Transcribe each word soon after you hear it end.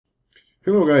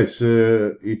Hello guys,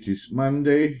 it is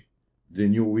Monday, the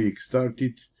new week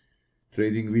started,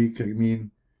 trading week I mean,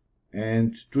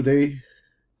 and today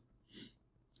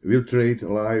we'll trade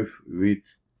live with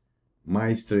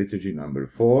my strategy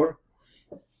number 4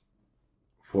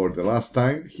 for the last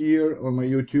time here on my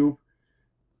YouTube,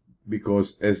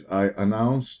 because as I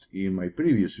announced in my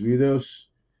previous videos,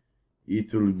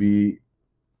 it will be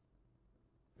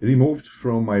removed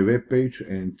from my webpage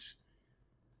and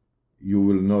you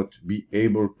will not be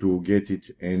able to get it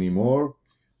anymore.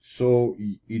 So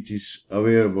it is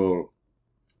available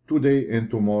today and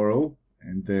tomorrow,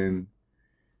 and then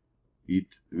it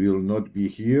will not be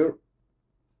here.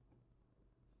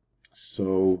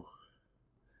 So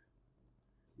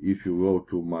if you go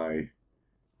to my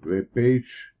web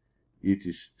page, it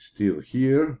is still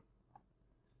here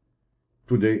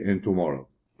today and tomorrow.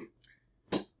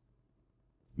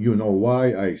 You know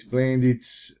why I explained it.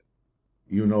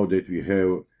 You know that we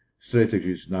have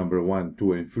strategies number 1,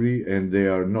 2 and 3, and they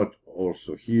are not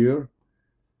also here.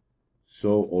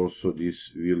 So also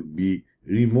this will be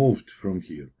removed from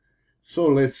here. So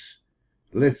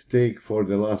let's take for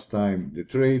the last time the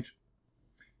trade.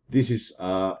 This is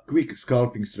a quick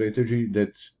scalping strategy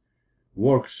that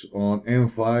works on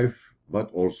M5 but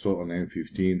also on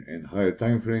M15 and higher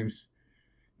time frames.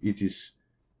 It is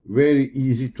very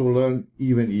easy to learn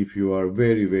even if you are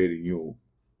very new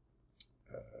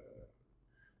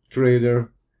trader.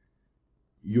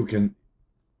 You can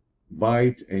buy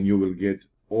it and you will get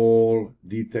all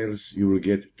details. You will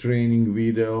get training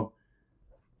video,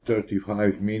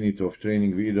 35 minutes of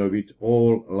training video with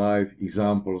all live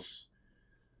examples,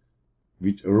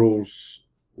 with rules,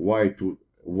 why to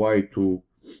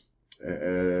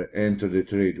enter the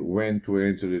trade, when to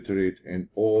enter the trade, and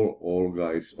all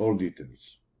guys, all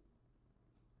details.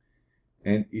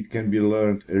 And it can be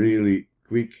learned really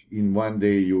quick. In one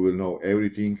day you will know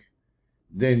everything.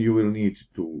 Then you will need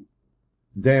to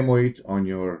demo it on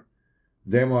your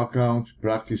demo account,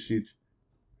 practice it,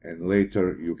 and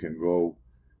later you can go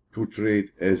to trade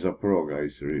as a pro,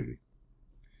 guys, really.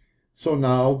 So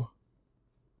now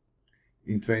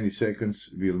in 20 seconds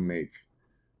we'll make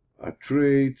a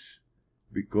trade,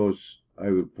 because I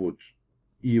will put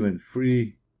even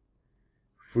free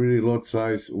lot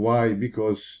size. Why?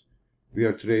 Because we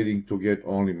are trading to get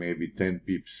only maybe 10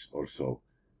 pips or so.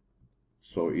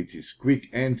 So it is quick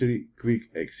entry, quick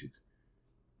exit.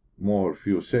 More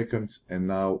few seconds, and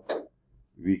now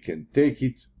we can take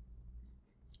it.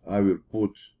 I will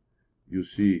put, you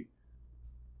see,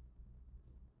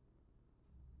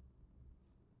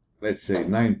 let's say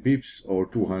 9 pips or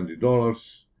 $200,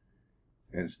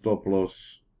 and stop loss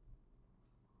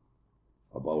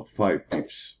about 5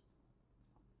 pips.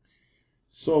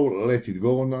 So let it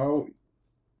go now.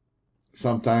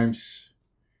 Sometimes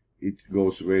it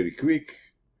goes very quick.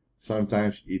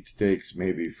 Sometimes it takes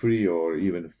maybe 3 or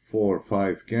even 4 or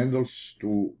 5 candles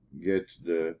to get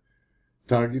the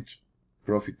target,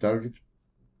 profit target.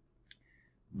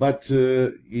 But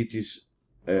it is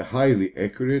highly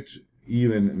accurate,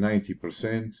 even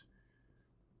 90%.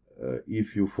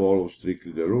 If you follow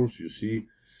strictly the rules, you see,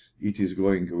 it is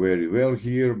going very well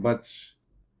here, but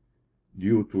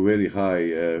due to very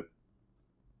high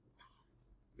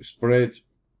spread,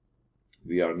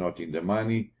 we are not in the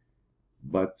money.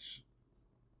 But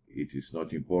it is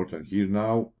not important here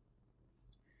now.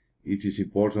 It is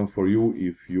important for you,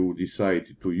 if you decide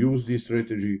to use this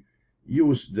strategy,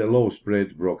 use the low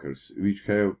spread brokers, which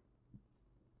have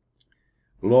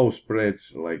low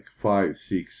spreads like 5,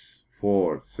 6,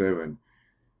 4, 7,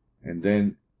 and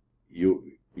then you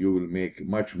will make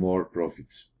much more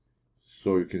profits.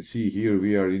 So you can see here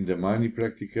we are in the money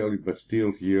practically, but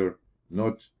still here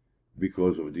not,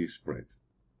 because of this spread.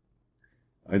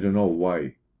 I don't know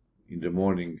why in the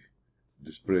morning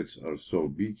the spreads are so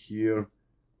big here,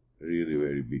 really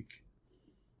very big.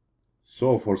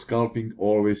 So for scalping,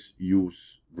 always use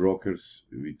brokers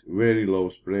with very low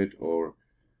spread or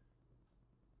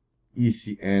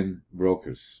ECN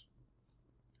brokers.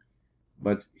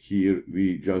 But here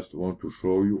we just want to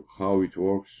show you how it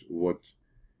works, what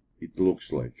it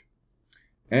looks like.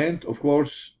 And of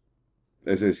course,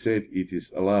 as I said, it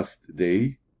is a last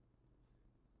day,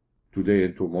 today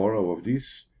and tomorrow of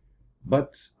this,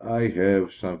 but I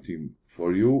have something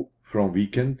for you from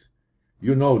weekend.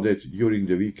 You know that during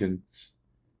the weekend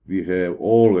we have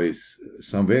always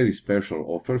some very special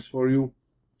offers for you.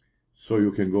 So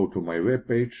you can go to my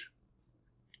webpage,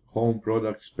 Home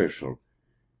Product Special.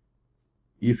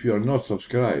 If you are not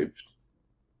subscribed,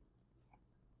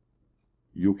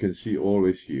 you can see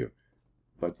always here.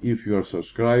 But if you are a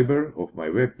subscriber of my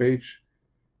webpage,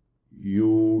 you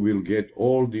will get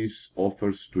all these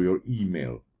offers to your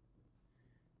email.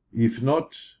 If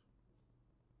not,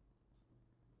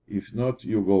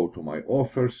 you go to my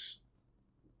offers,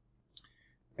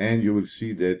 and you will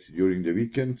see that during the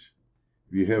weekend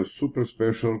we have super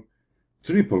special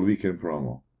triple weekend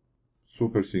promo.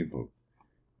 Super simple.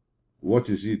 What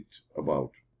is it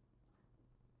about?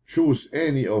 Choose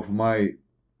any of my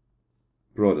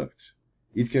products.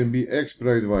 It can be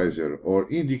Expert Advisor or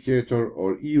Indicator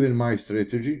or even my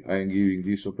strategy. I am giving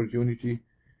this opportunity.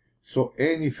 So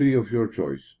any free of your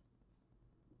choice.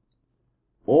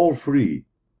 All free.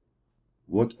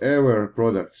 Whichever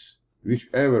products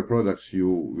you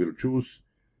will choose,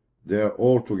 they are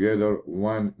all together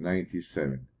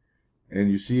 $197.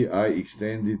 And you see, I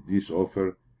extended this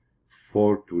offer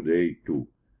for today too.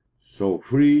 So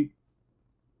free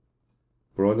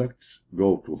products,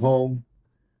 go to home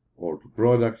or to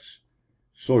products,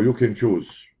 so you can choose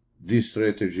this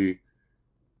strategy,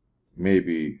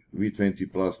 maybe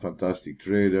V20 plus fantastic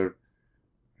trader,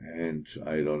 and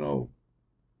I don't know,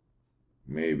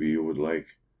 maybe you would like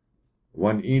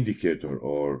one indicator,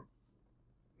 or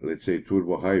let's say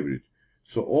turbo hybrid.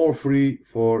 So all free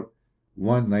for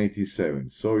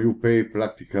 $197. So you pay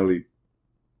practically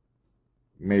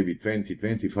maybe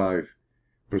 20-25%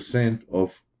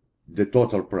 of the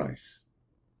total price.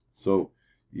 So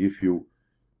if you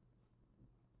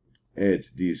add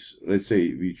this, let's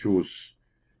say we choose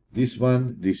this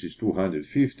one, this is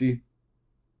 250,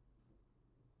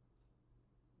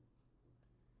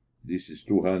 this is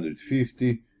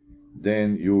 250,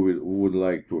 then you would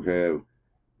like to have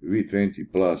V20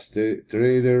 plus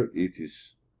trader. It is,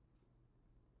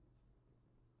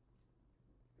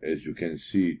 as you can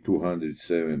see,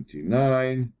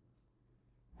 279,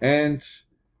 and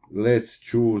let's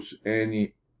choose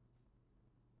any,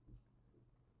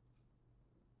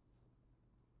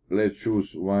 let's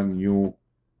choose one new,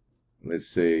 let's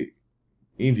say,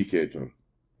 indicator,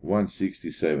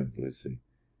 167, let's say.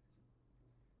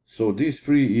 So this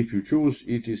free, if you choose,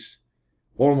 it is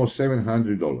almost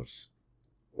 $700,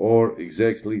 or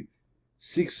exactly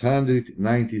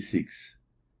 696.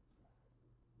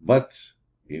 But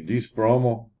in this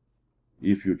promo,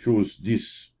 if you choose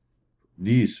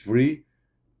this free,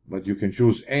 but you can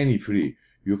choose any free,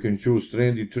 you can choose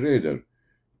Trendy Trader,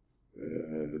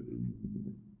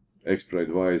 Expert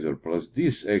Advisor plus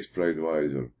this Expert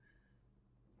Advisor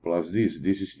plus this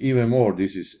is even more,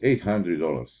 this is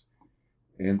 $800.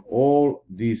 And all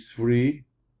these free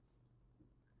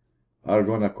are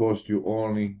gonna cost you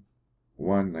only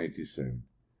 $197.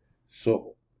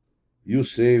 So you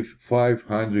save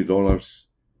 $500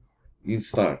 in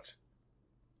start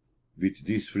with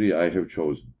this free I have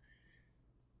chosen.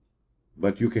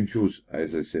 But you can choose,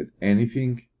 as I said,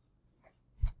 anything,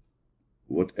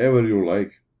 whatever you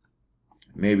like.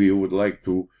 Maybe you would like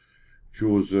to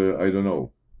choose, I don't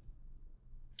know,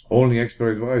 only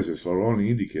Expert Advisors or only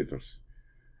indicators.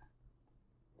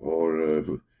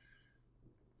 Or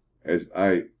as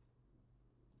I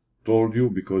told you,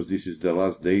 because this is the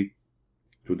last day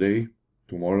today,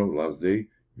 tomorrow, last day,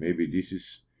 maybe this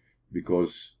is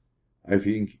because I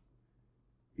think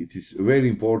it is very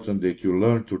important that you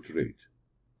learn to trade.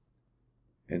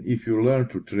 And if you learn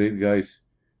to trade, guys,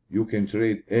 you can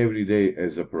trade every day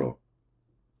as a pro.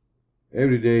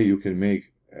 Every day you can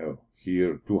make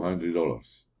here $200.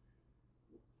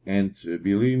 And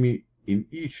believe me, in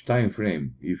each time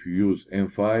frame, if you use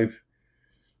M5,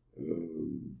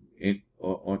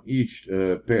 on each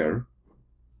pair,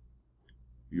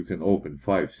 you can open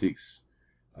 5, 6,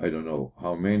 I don't know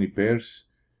how many pairs,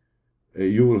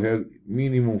 you will have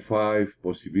minimum 5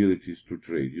 possibilities to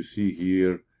trade. You see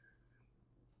here,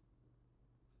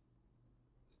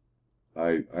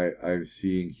 I'm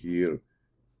seeing here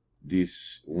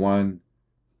this one,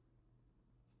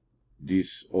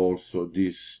 this also,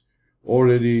 this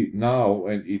already now,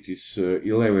 and it is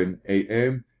 11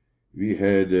 a.m. we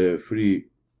had 3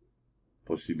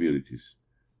 possibilities.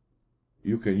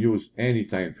 You can use any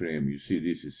time frame. You see,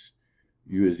 this is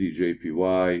USD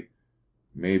JPY,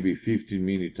 maybe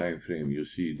 15-minute time frame. You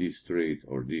see this trade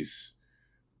or this.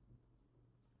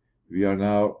 We are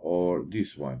now, or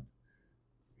this one.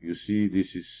 You see,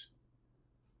 this is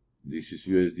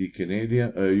USD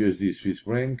Canadian, USD Swiss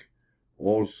franc.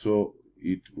 Also,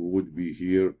 it would be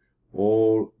here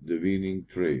all the winning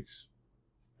trades,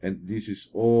 and this is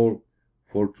all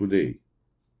for today.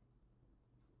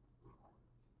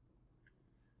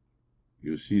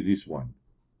 You see this one.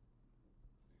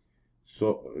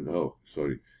 So no,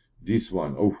 sorry, this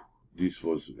one. Oh, this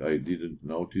was, I didn't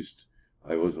notice.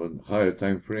 I was on higher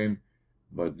time frame,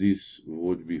 but this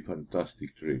would be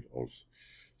fantastic trade also.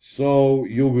 So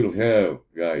you will have,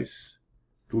 guys,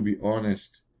 to be honest,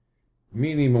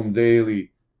 minimum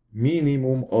daily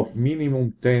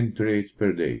minimum 10 trades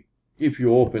per day. If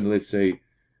you open, let's say,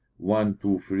 1,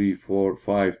 2, 3, 4,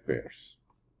 5 pairs,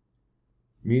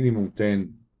 minimum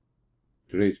 10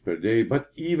 trades per day,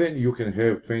 but even you can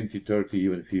have 20, 30,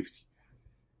 even 50.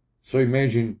 So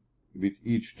imagine with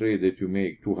each trade that you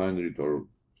make 200 or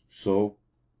so,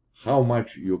 how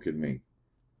much you can make.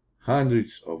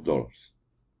 Hundreds of dollars.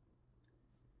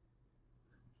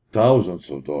 Thousands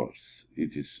of dollars.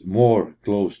 It is more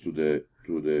close to the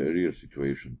real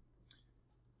situation.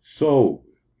 So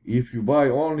if you buy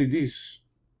only this,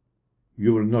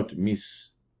 you will not miss,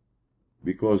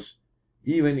 because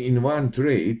even in one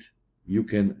trade you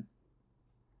can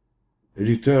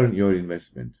return your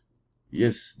investment.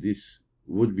 Yes, this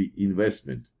would be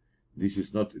investment. This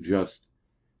is not just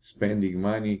spending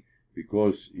money,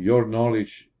 because your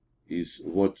knowledge is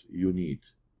what you need.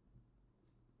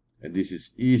 And this is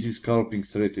easy scalping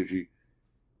strategy.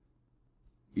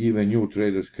 Even new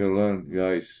traders can learn,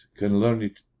 guys, can learn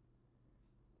it,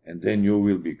 and then you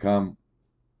will become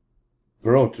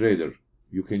pro trader.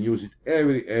 You can use it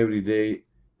every day,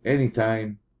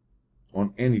 anytime,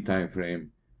 on any time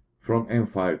frame, from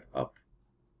M5 up.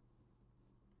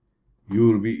 You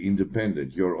will be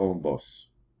independent, your own boss.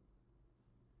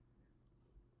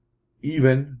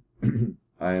 Even,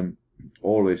 I am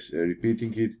always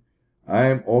repeating it, I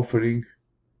am offering,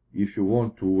 if you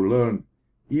want to learn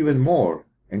even more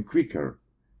and quicker,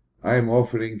 I am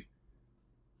offering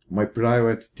my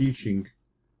private teaching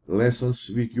lessons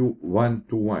with you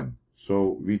one-to-one.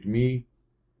 So with me,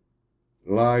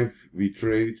 live, we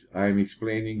trade, I am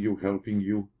explaining you, helping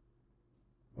you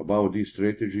about this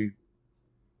strategy.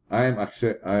 I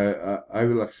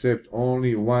will accept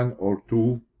only 1 or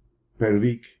 2 per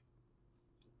week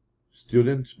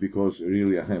students, because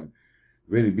really I am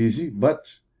very busy, but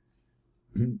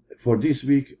for this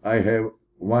week I have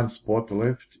 1 spot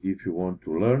left if you want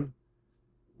to learn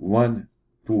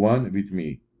one-to-one with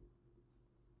me.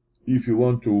 If you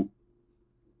want to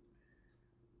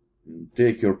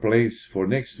take your place for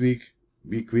next week,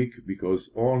 be quick, because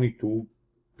only 2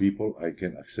 people I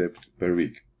can accept per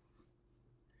week.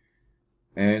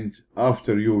 And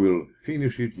after you will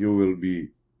finish it, you will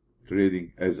be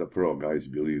trading as a pro, guys,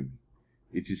 believe me.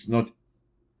 It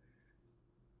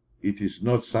is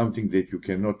not something that you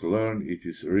cannot learn. It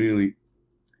is really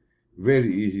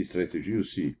very easy strategy. You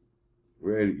see,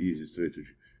 very easy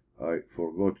strategy. I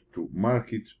forgot to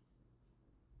mark it.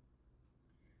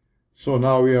 So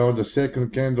now we are on the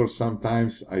second candle.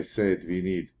 Sometimes I said we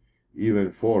need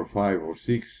even 4, 5, or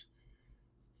 6.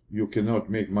 You cannot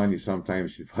make money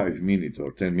sometimes in 5 minutes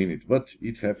or 10 minutes, but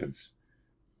it happens.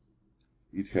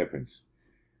 It happens.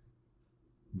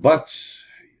 But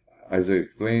as I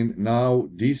explained, now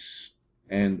this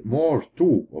and more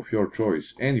too of your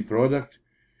choice, any product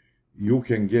you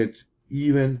can get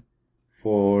even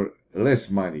for less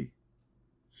money.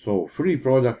 So free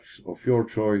products of your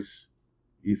choice,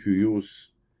 if you use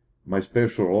my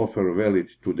special offer valid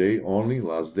today only,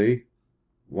 last day,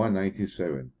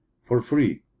 $197 for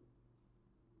free.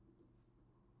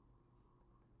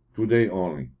 Today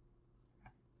only.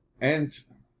 And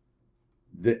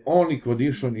the only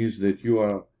condition is that you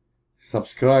are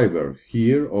subscriber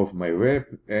here of my web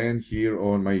and here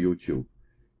on my YouTube.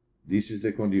 This is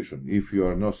the condition. If you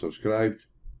are not subscribed,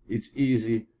 it's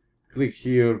easy. Click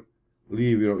here,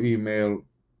 leave your email,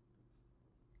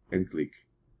 and click.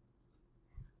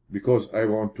 Because I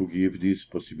want to give this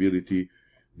possibility,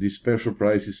 these special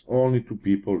prices, only to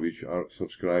people which are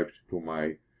subscribed to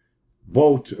my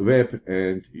both web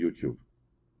and YouTube.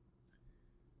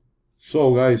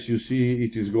 So guys, you see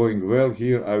it is going well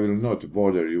here. I will not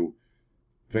bother you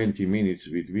 20 minutes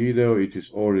with video. It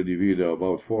is already video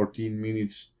about 14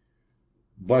 minutes.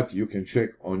 But you can check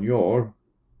on your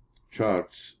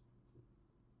charts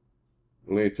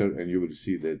later and you will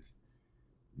see that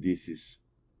this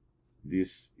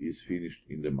is finished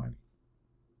in the money.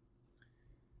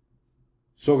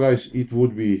 So guys, it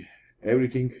would be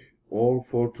everything all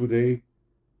for today.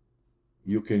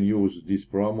 You can use this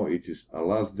promo. It is a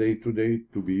last day today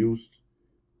to be used,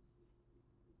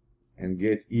 and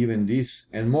get even this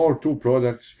and more 2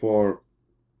 products for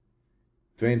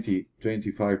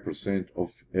 20-25% of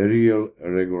a real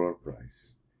regular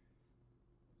price.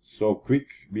 So quick,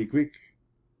 be quick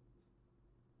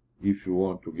if you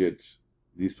want to get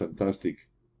this fantastic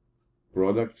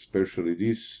product, especially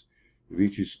this,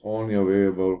 which is only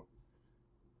available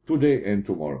today and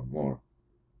tomorrow more.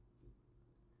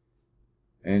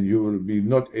 And you will be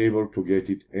not able to get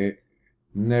it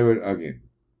never again.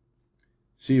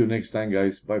 See you next time,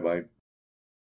 guys. Bye bye.